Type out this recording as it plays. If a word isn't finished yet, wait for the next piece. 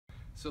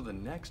So the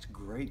next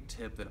great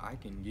tip that I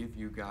can give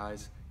you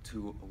guys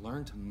to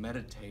learn to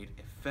meditate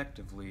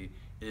effectively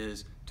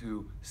is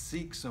to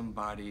seek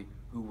somebody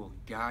who will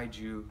guide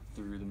you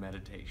through the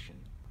meditation.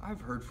 I've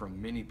heard from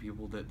many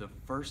people that the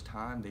first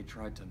time they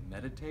tried to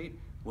meditate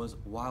was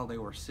while they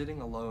were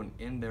sitting alone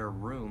in their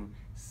room,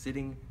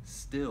 sitting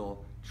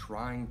still,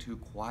 trying to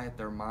quiet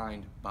their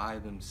mind by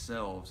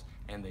themselves,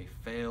 and they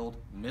failed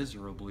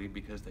miserably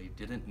because they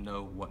didn't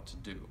know what to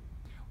do.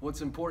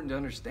 What's important to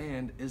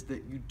understand is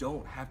that you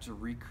don't have to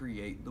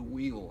recreate the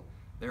wheel.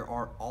 There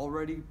are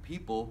already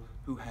people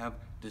who have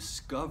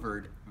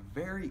discovered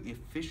very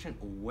efficient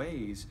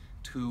ways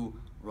to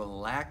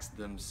relax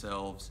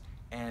themselves,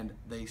 and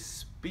they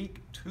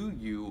speak to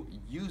you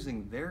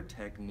using their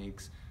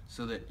techniques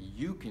so that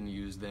you can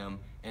use them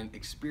and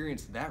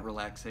experience that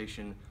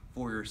relaxation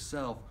for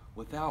yourself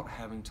without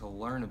having to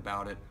learn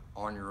about it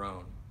on your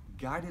own.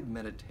 Guided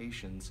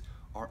meditations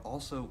are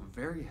also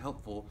very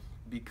helpful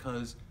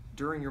because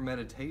during your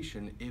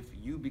meditation, if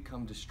you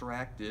become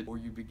distracted or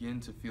you begin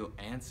to feel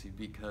antsy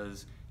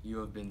because you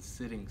have been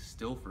sitting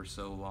still for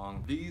so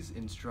long, these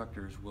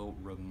instructors will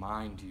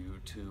remind you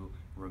to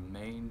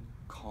remain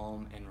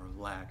calm and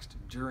relaxed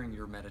during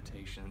your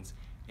meditations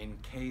in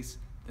case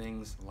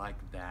things like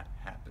that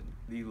happen.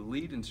 The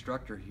lead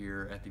instructor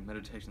here at the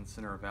Meditation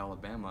Center of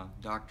Alabama,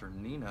 Dr.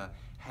 Nina,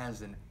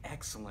 has an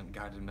excellent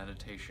guided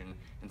meditation,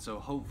 and so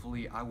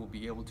hopefully I will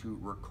be able to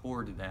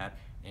record that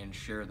and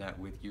share that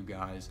with you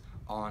guys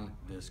on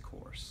this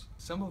course.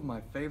 Some of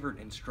my favorite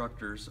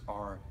instructors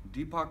are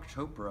Deepak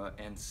Chopra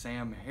and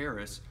Sam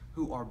Harris,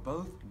 who are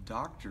both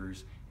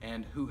doctors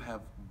and who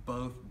have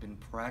both been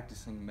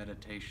practicing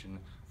meditation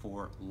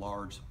for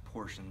large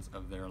portions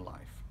of their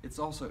life. It's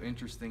also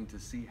interesting to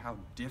see how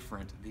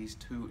different these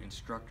two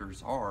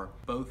instructors are,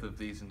 both of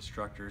these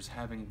instructors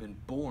having been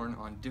born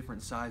on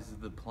different sides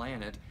of the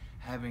planet,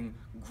 having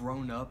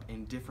grown up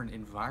in different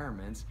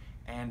environments,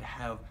 and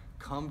have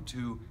come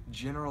to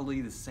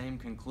generally the same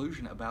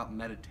conclusion about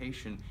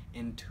meditation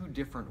in two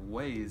different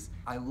ways.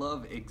 I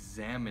love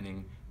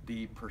examining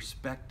the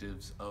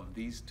perspectives of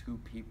these two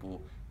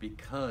people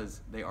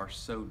because they are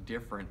so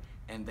different,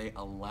 and they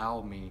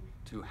allow me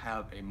to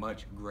have a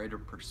much greater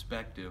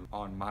perspective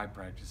on my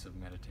practice of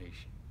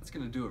meditation. That's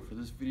gonna do it for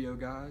this video,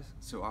 guys,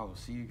 so I will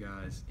see you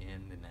guys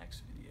in the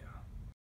next video.